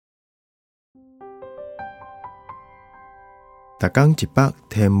逐天一百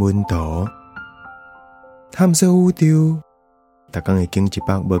天文图，探索宇宙。逐天会经一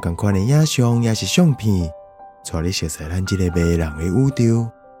百无同款的影像，也是相片，带你熟悉咱这个迷人的宇宙。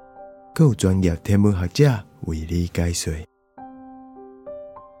更有专业天文学者为你解说。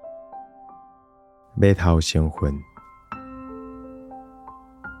马头星云，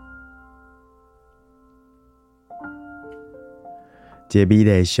这美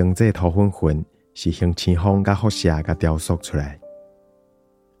丽星际土粉云是用星风甲辐射甲雕塑出来。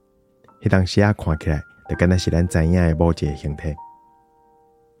迄当时看起来，就敢若是咱知影的某一个形体。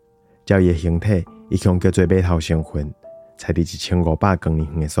照伊的形体，伊向叫做马头星云，采伫1500光年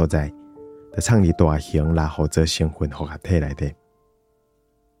远的所在，就藏伫大型蜡合做星云复合体内底。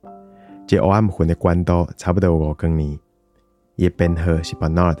这黑暗云的宽度差不多有5光年，伊的编号是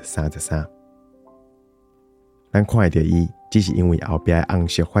Barnard 33。咱看会到伊，只是因为后壁的红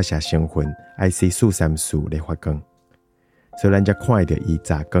色发射星云 IC434咧发光，所以咱才看会到伊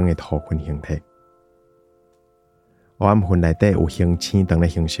杂光的土云形体。黑暗云内底有星星长的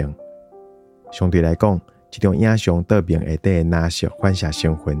形成，相对来讲，这种影像倒面下底的蓝色反射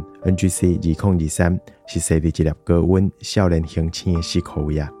星云 NGC 2023是设伫一粒高温少年星星的4颗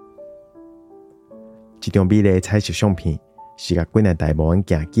位啊。这张美丽的彩色相片是甲几台大望远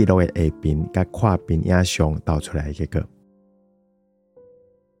镜记录的下边甲跨边影像导出来的结果。